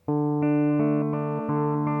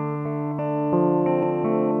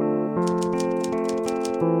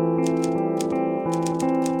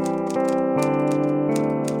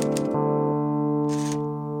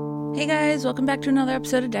welcome back to another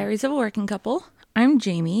episode of Diaries of a Working Couple. I'm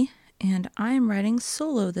Jamie, and I'm writing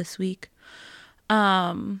solo this week.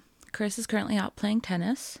 Chris is currently out playing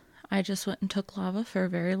tennis. I just went and took Lava for a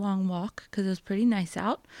very long walk because it was pretty nice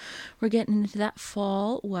out. We're getting into that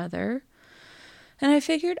fall weather, and I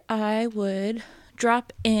figured I would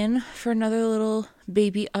drop in for another little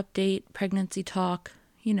baby update, pregnancy talk,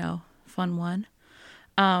 fun one.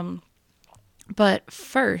 But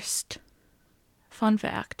first, fun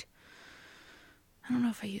fact. I don't know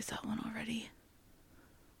if I used that one already.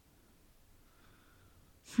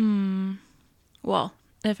 Well,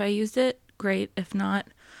 if I used it, great. If not,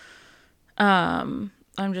 I'm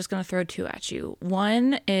just going to throw two at you.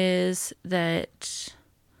 One is that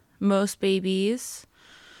most babies,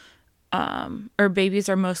 babies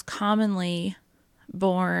are most commonly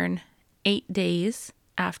born 8 days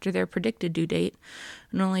after their predicted due date,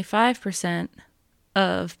 and only 5%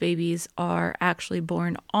 of babies are actually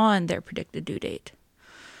born on their predicted due date.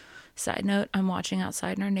 Side note, I'm watching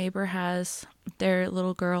outside and our neighbor has their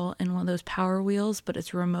little girl in one of those Power Wheels, but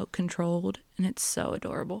it's remote controlled and it's so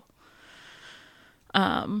adorable.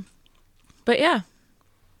 But yeah.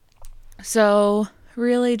 So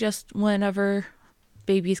really just whenever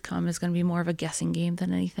babies come is going to be more of a guessing game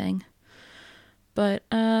than anything. But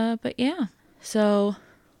yeah. So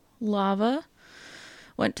Lava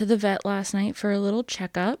went to the vet last night for a little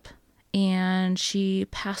checkup, and she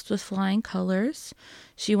passed with flying colors.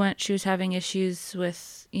 She was having issues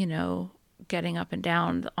with, getting up and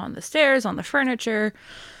down on the stairs, on the furniture.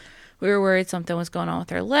 We were worried something was going on with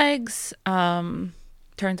her legs.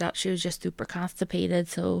 Turns out she was just super constipated,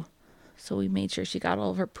 so we made sure she got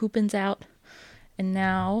all of her poopins out. And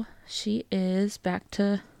now she is back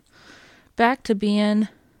to being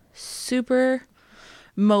super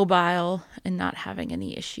mobile and not having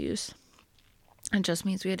any issues. It just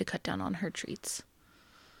means we had to cut down on her treats,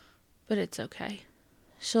 but it's okay.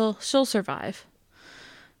 She'll survive.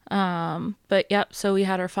 But yep. So we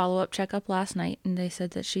had our follow-up checkup last night, and they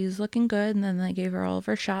said that she's looking good, and then they gave her all of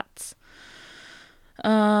her shots.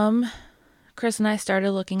 Chris and I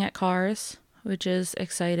started looking at cars, which is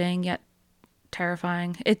exciting yet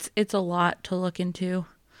terrifying. It's a lot to look into,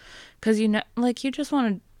 because you just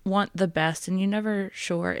want the best, and you're never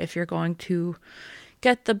sure if you're going to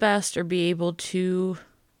get the best or be able to,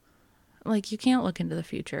 you can't look into the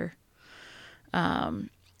future. And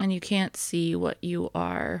you can't see what you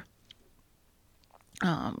are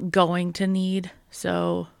going to need.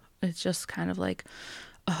 So it's just kind of like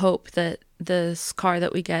a hope that this car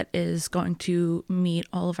that we get is going to meet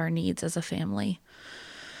all of our needs as a family.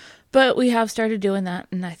 But we have started doing that,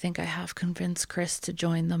 and I think I have convinced Chris to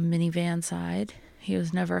join the minivan side. He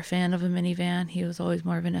was never a fan of a minivan. He was always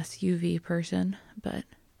more of an SUV person. But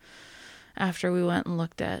after we went and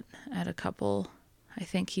looked at a couple, I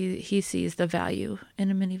think he sees the value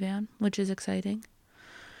in a minivan, which is exciting.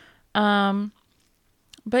 But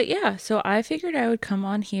yeah, so I figured I would come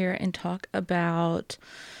on here and talk about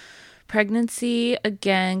pregnancy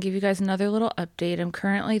again, give you guys another little update. I'm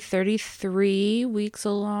currently 33 weeks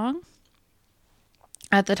along.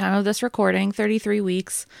 At the time of this recording, 33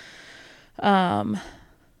 weeks.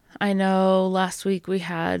 I know last week we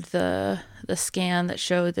had the scan that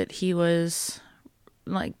showed that he was,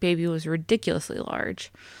 baby was ridiculously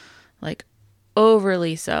large,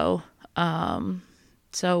 overly so.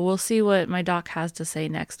 So we'll see what my doc has to say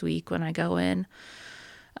next week when I go in.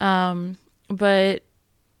 But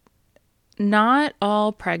not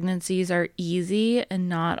all pregnancies are easy, and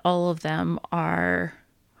not all of them are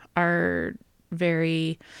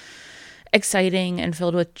very exciting and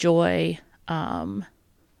filled with joy.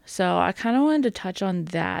 So I kind of wanted to touch on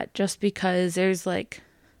that just because there's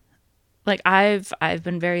I've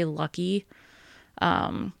been very lucky.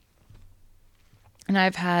 And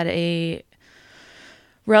I've had a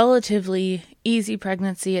relatively easy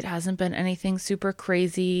pregnancy. It hasn't been anything super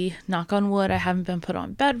crazy. Knock on wood, I haven't been put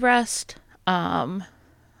on bed rest. I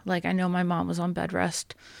know my mom was on bed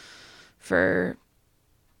rest for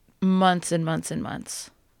months and months and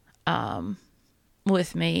months,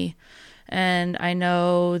 with me. And I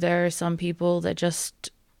know there are some people that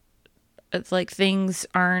just, it's things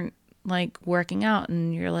aren't working out,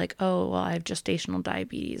 and you're oh, well, I have gestational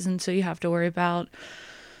diabetes. And so you have to worry about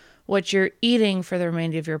what you're eating for the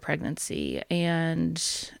remainder of your pregnancy, and,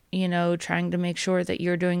 trying to make sure that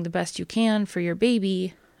you're doing the best you can for your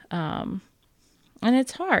baby. And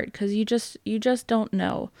it's hard because you just don't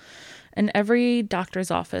know. And every doctor's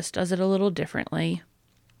office does it a little differently.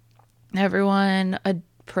 Everyone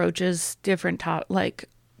approaches different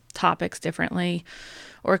topics differently,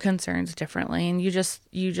 or concerns differently, and you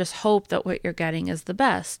just hope that what you're getting is the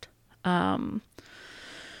best.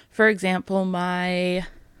 for example, my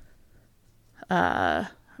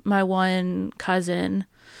one cousin,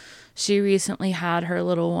 she recently had her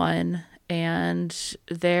little one, and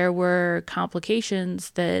there were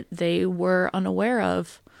complications that they were unaware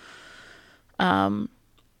of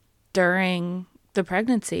during the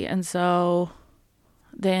pregnancy. And so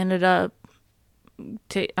they ended up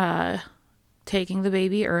taking the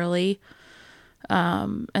baby early.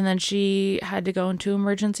 And then she had to go into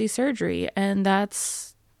emergency surgery. And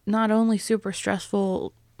that's not only super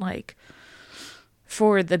stressful, like,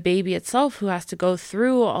 for the baby itself, who has to go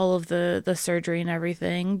through all of the surgery and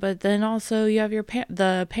everything, but then also you have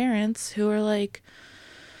the parents who are like,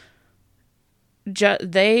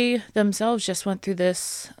 they themselves just went through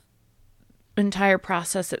this entire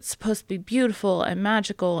process. It's supposed to be beautiful and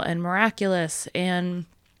magical and miraculous, and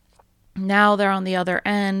now they're on the other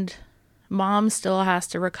end. Mom still has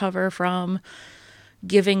to recover from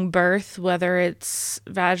giving birth, whether it's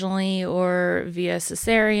vaginally or via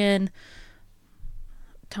cesarean.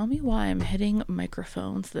 Tell me why I'm hitting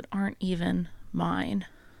microphones that aren't even mine.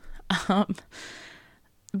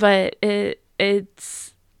 But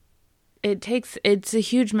it's a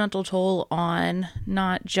huge mental toll on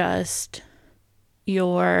not just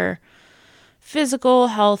your physical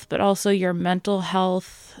health, but also your mental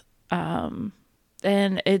health. And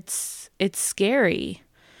it's scary.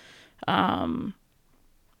 I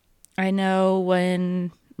know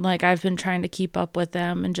when, like, I've been trying to keep up with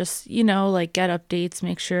them and just, like, get updates,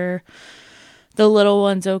 make sure the little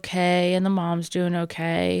one's okay and the mom's doing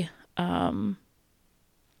okay.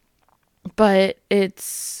 But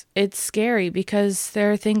it's scary because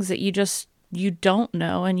there are things that you don't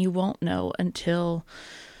know, and you won't know until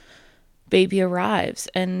baby arrives.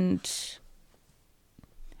 And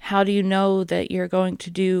how do you know that you're going to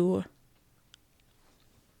do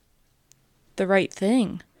the right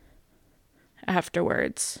thing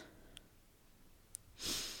afterwards?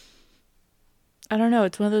 I don't know.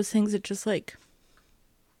 It's one of those things that just, like,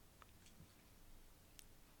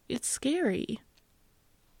 it's scary.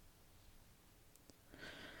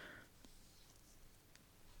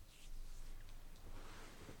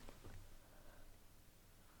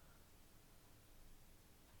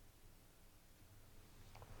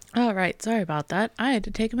 All right. Sorry about that. I had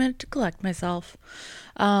to take a minute to collect myself.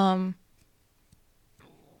 But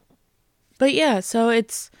yeah, so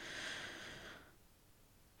it's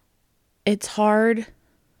hard.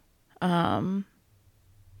 And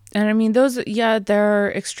I mean, there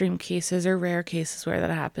are extreme cases or rare cases where that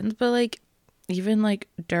happens, but, like, even, like,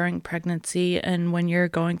 during pregnancy and when you're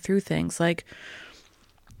going through things, like,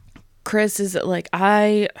 Chris is like,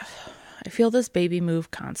 I feel this baby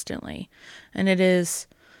move constantly, and it is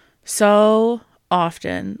so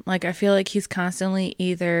often. Like, I feel like he's constantly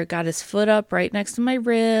either got his foot up right next to my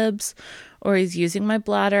ribs, or he's using my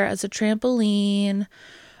bladder as a trampoline.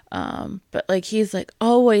 But, like, he's, like,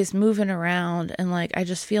 always moving around, and, like, I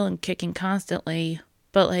just feel him kicking constantly.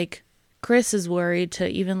 But, like, Chris is worried to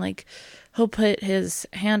even, like, he'll put his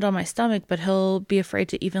hand on my stomach, but he'll be afraid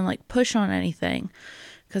to even, like, push on anything,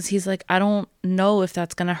 because he's like, I don't know if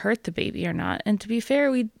that's gonna hurt the baby or not. And to be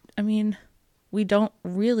fair, we don't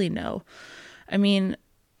really know. I mean,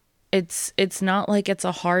 it's not like it's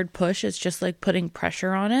a hard push. It's just, like, putting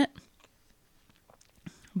pressure on it.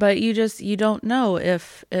 But you don't know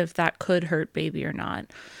if that could hurt baby or not.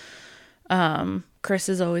 Chris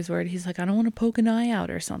is always worried. He's like, I don't want to poke an eye out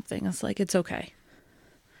or something. It's like, it's okay.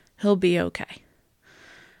 He'll be okay.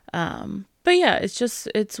 But yeah,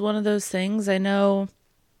 it's one of those things. I know,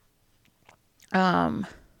 I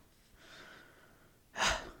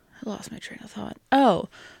lost my train of thought.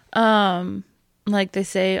 Like they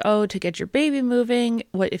say, to get your baby moving,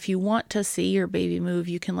 if you want to see your baby move,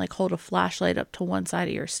 you can, like, hold a flashlight up to one side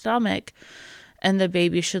of your stomach, and the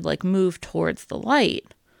baby should, like, move towards the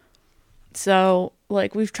light. So,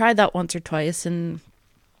 like, we've tried that once or twice, and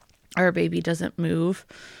our baby doesn't move.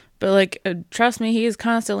 But, like, trust me, he is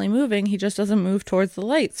constantly moving. He just doesn't move towards the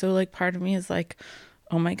light. So, like, part of me is like,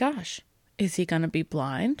 oh my gosh, is he gonna be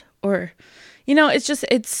blind? Or, it's just,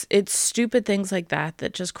 it's stupid things like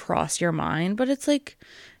that just cross your mind. But it's, like,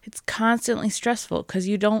 it's constantly stressful because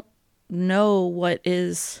you don't know what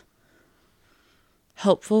is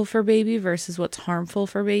helpful for baby versus what's harmful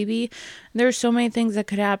for baby. There's so many things that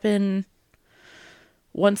could happen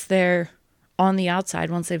once they're on the outside,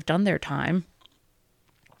 once they've done their time.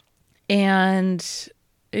 And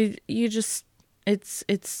it's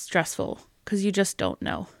stressful because you just don't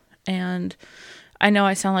know. And I know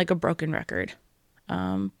I sound like a broken record.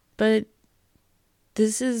 But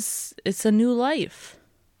it's a new life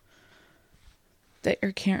that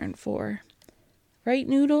you're caring for. Right,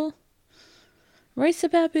 Noodle? Royce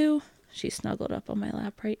Babu. She's snuggled up on my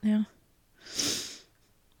lap right now.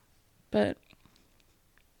 But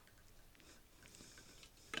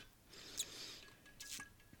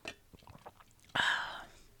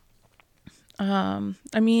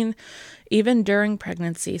I mean, even during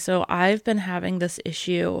pregnancy. So I've been having this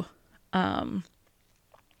issue. And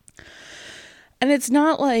it's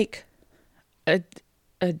not like a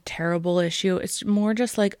terrible issue. It's more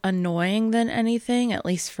just like annoying than anything, at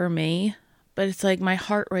least for me. But it's like my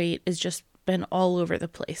heart rate has just been all over the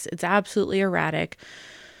place. It's absolutely erratic.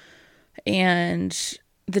 And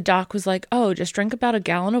the doc was like, oh, just drink about a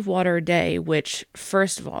gallon of water a day, which,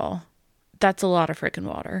 first of all, that's a lot of freaking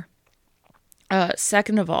water.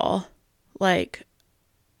 Second of all, like,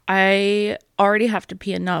 I already have to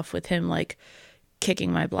pee enough with him, like,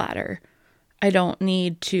 kicking my bladder. I don't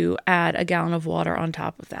need to add a gallon of water on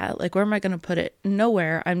top of that. Like, where am I going to put it?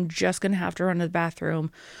 Nowhere. I'm just going to have to run to the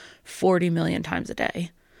bathroom 40 million times a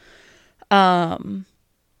day.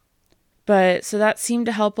 But so that seemed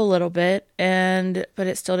to help a little bit, but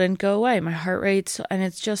it still didn't go away. My heart rate, and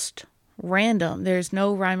it's just random. There's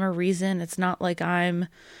no rhyme or reason. It's not like I'm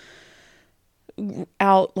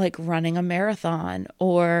out like running a marathon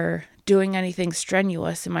or doing anything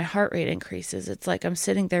strenuous and my heart rate increases. It's like I'm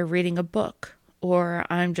sitting there reading a book, or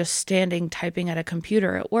I'm just standing typing at a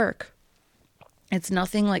computer at work. It's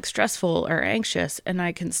nothing like stressful or anxious, and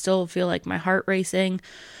I can still feel like my heart racing,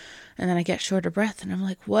 and then I get short of breath, and I'm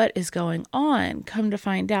like, what is going on? Come to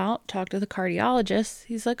find out, talk to the cardiologist.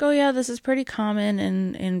 He's like, oh yeah, this is pretty common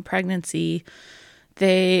in pregnancy.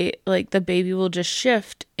 They, like, the baby will just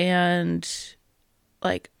shift and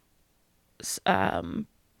like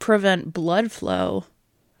prevent blood flow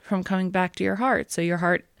from coming back to your heart. So your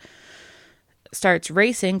heart starts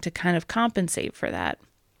racing to kind of compensate for that.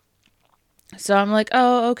 So I'm like,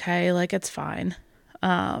 oh, okay, like, it's fine.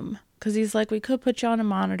 Because he's like, we could put you on a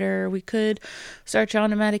monitor, we could start you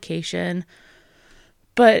on a medication.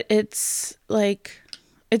 But it's like,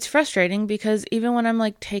 it's frustrating because even when I'm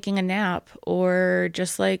like taking a nap or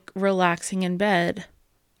just like relaxing in bed,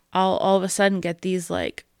 I'll all of a sudden get these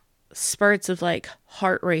like spurts of like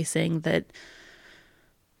heart racing that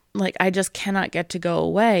like I just cannot get to go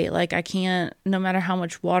away. Like, I can't, no matter how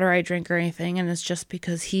much water I drink or anything. And it's just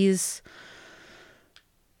because he's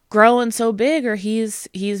growing so big, or he's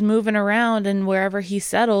moving around, and wherever he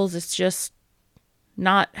settles, it's just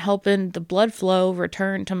not helping the blood flow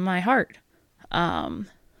return to my heart.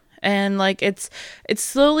 And like, it's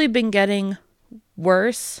slowly been getting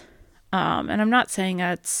worse. And I'm not saying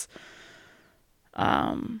that's,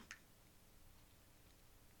 yeah,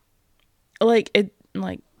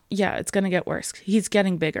 it's going to get worse. He's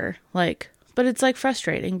getting bigger, like, but it's like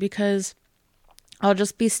frustrating because I'll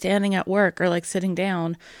just be standing at work or like sitting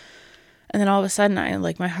down, and then all of a sudden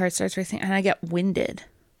my heart starts racing and I get winded.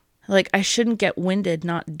 Like, I shouldn't get winded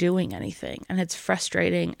not doing anything. And it's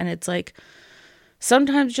frustrating. And it's like,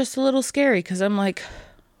 sometimes just a little scary because I'm like,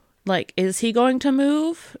 is he going to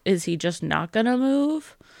move? Is he just not going to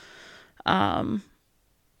move? And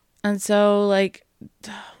so like,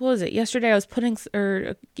 what was it? Yesterday I was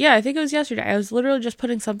I think it was yesterday. I was literally just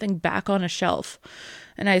putting something back on a shelf,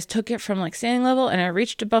 and I took it from like standing level and I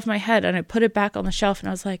reached above my head and I put it back on the shelf, and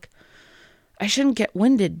I was like, I shouldn't get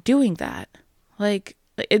winded doing that. Like,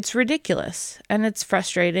 it's ridiculous, and it's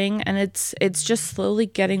frustrating, and it's just slowly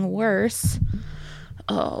getting worse.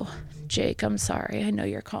 Oh, Jake, I'm sorry. I know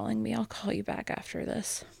you're calling me. I'll call you back after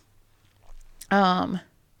this. But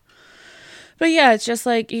yeah, it's just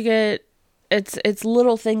like it's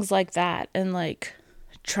little things like that, and like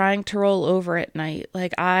trying to roll over at night.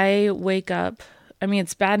 Like, I wake up, I mean,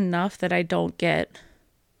 it's bad enough that I don't get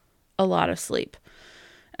a lot of sleep.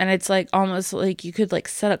 And it's like almost like you could like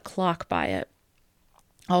set a clock by it.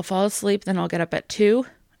 I'll fall asleep, then I'll get up at 2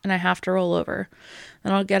 and I have to roll over.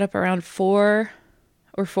 Then I'll get up around 4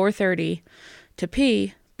 or 4:30 to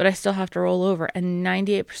pee, but I still have to roll over. And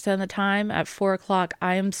 98% of the time at 4 o'clock,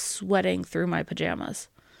 I am sweating through my pajamas.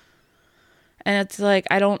 And it's like,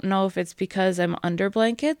 I don't know if it's because I'm under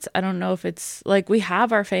blankets. I don't know if it's like, we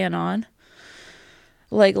have our fan on.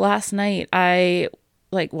 Like, last night I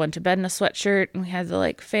like went to bed in a sweatshirt and we had the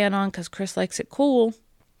like fan on because Chris likes it cool.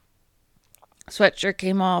 Sweatshirt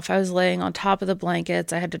came off. I was laying on top of the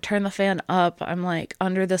blankets. I had to turn the fan up. I'm like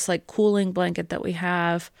under this like cooling blanket that we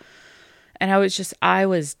have. And I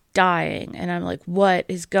was dying. And I'm like, what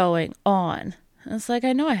is going on? And it's like,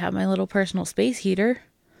 I know I have my little personal space heater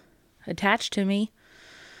attached to me,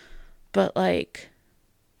 but like,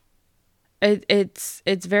 it's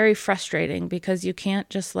very frustrating because you can't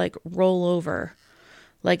just like roll over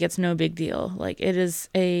like it's no big deal. Like, it is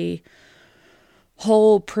a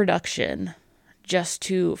whole production just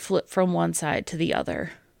to flip from one side to the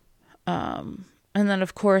other. And then,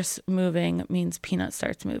 of course, moving means Peanut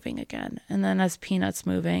starts moving again. And then as Peanut's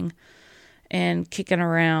moving and kicking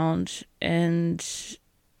around and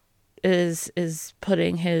is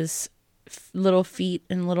putting his little feet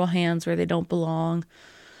and little hands where they don't belong,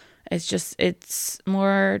 it's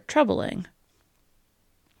more troubling.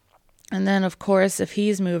 And then, of course, if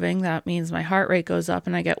he's moving, that means my heart rate goes up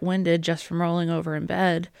and I get winded just from rolling over in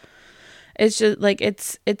bed. It's just like,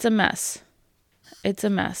 it's a mess. It's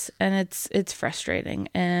a mess, and it's frustrating.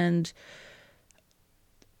 And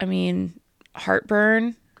I mean,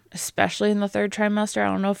 heartburn, especially in the third trimester. I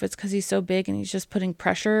don't know if it's because he's so big and he's just putting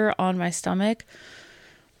pressure on my stomach.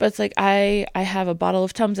 But it's like I have a bottle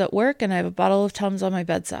of Tums at work and I have a bottle of Tums on my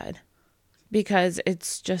bedside because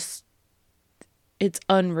it's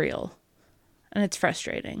unreal and it's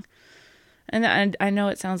frustrating. And I know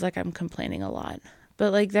it sounds like I'm complaining a lot,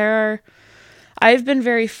 but like I've been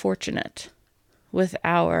very fortunate with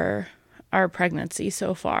our pregnancy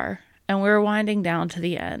so far, and we're winding down to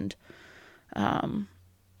the end,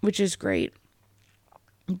 which is great.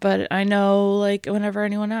 But I know, like, whenever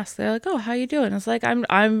anyone asks, they're like, "Oh, how you doing?" It's like I'm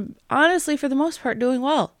honestly, for the most part, doing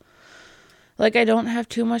well. Like, I don't have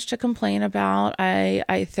too much to complain about.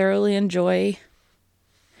 I thoroughly enjoy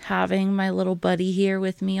having my little buddy here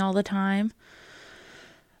with me all the time.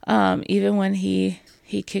 Even when he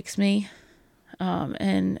kicks me,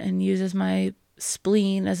 and uses my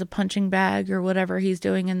spleen as a punching bag or whatever he's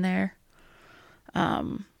doing in there.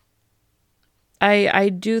 I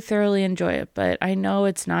do thoroughly enjoy it, but I know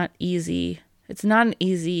it's not easy. It's not an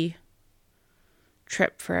easy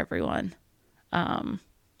trip for everyone.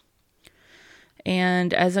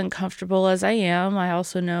 And as uncomfortable as I am, I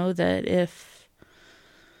also know that if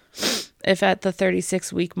at the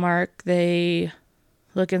 36-week mark they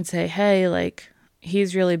look and say, "Hey, like,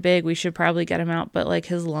 he's really big, we should probably get him out, but like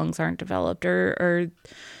his lungs aren't developed, or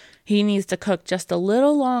he needs to cook just a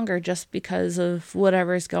little longer just because of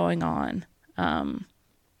whatever's going on."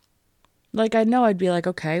 Like, I know I'd be like,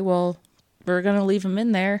 okay, well, we're going to leave him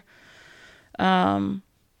in there. But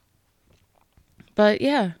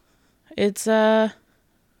yeah, it's not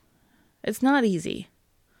easy.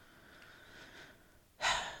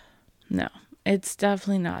 No, it's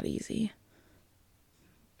definitely not easy.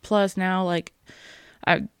 Plus now, like,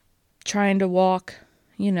 I'm trying to walk,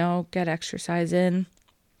 get exercise in.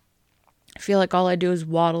 I feel like all I do is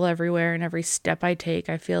waddle everywhere, and every step I take,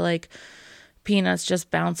 I feel like Peanut's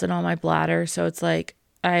just bouncing on my bladder. So it's like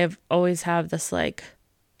always have this like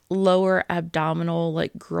lower abdominal,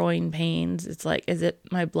 like, groin pains. It's like, is it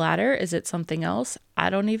my bladder? Is it something else? I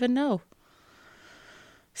don't even know.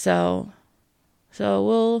 So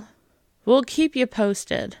we'll keep you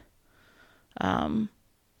posted.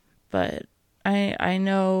 But I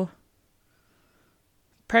know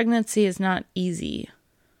pregnancy is not easy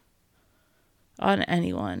on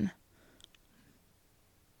anyone.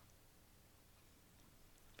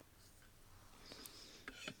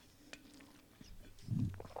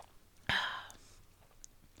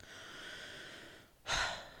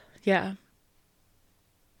 Yeah.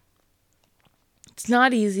 It's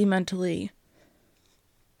not easy mentally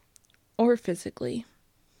or physically.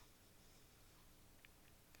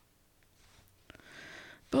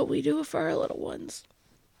 But we do it for our little ones.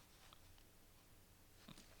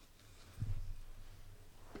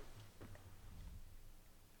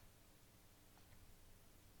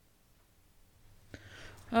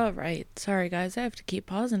 All right. Sorry, guys. I have to keep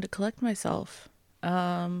pausing to collect myself.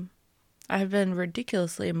 I've been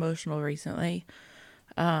ridiculously emotional recently.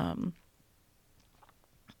 And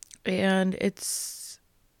I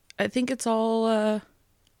think it's all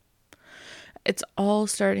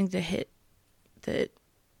starting to hit that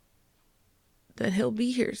he'll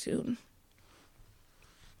be here soon.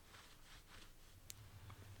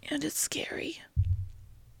 And it's scary.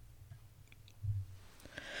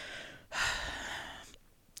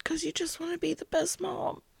 Because you just want to be the best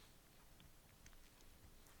mom.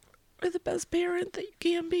 Or the best parent that you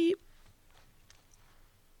can be.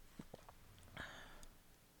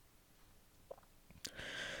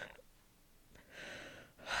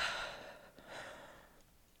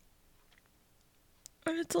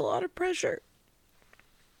 And it's a lot of pressure.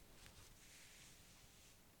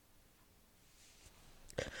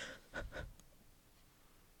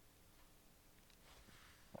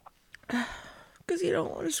 Because you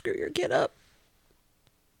don't want to screw your kid up.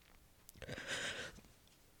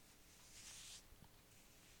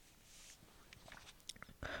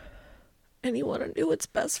 And you want to do what's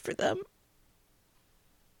best for them.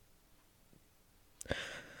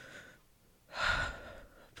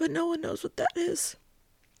 But no one knows what that is.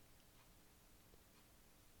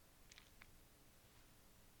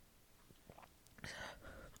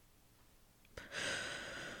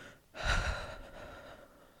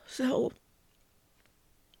 So,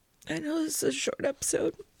 I know this is a short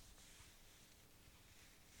episode,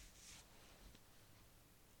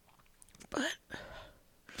 but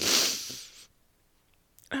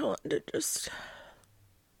I wanted to just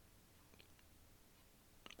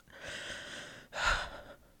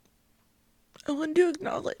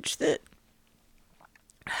acknowledge that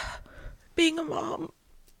being a mom,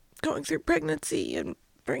 going through pregnancy and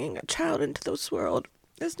bringing a child into this world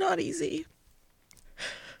is not easy.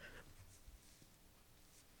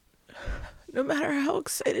 No matter how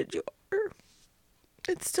excited you are,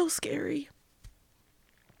 it's still scary.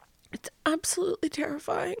 It's absolutely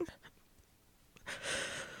terrifying.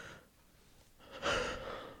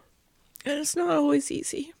 And it's not always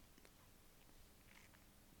easy.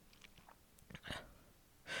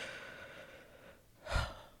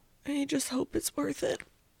 And you just hope it's worth it.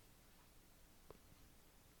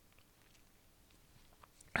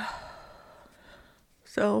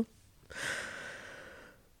 So,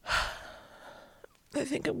 I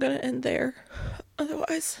think I'm gonna end there.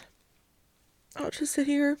 Otherwise, I'll just sit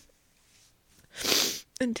here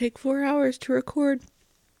and take 4 hours to record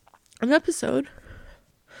an episode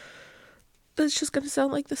that's just gonna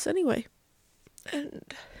sound like this anyway.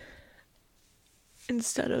 And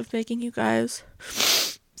instead of making you guys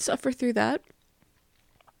suffer through that,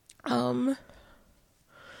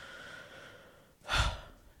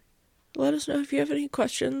 let us know if you have any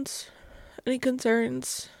questions, any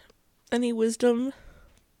concerns, any wisdom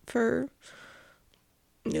for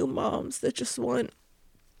new moms that just want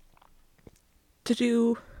to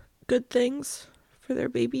do good things for their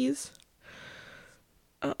babies.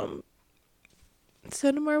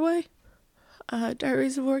 Send them our way.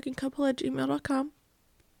 diariesofworkingcouple@gmail.com,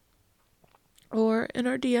 or in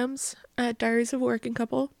our DMs at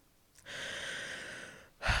diariesofworkingcouple.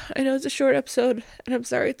 I know it's a short episode, and I'm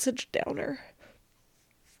sorry it's such a downer,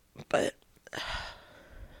 but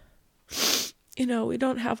we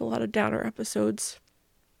don't have a lot of downer episodes.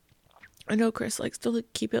 I know Chris likes to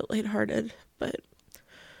keep it lighthearted, but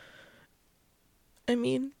I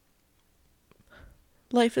mean,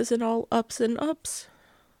 life isn't all ups and ups.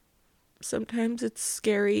 Sometimes it's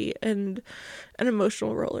scary and an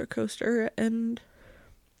emotional roller coaster, and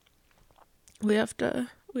we have to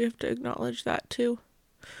acknowledge that too.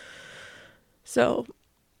 So,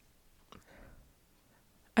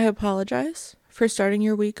 I apologize for starting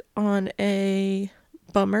your week on a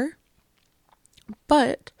bummer,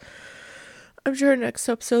 but I'm sure next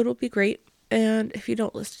episode will be great. And if you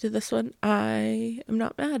don't listen to this one, I am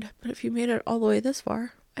not mad. But if you made it all the way this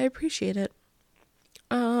far, I appreciate it.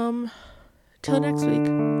 Till next week.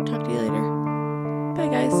 Talk to you later. Bye,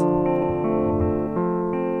 guys.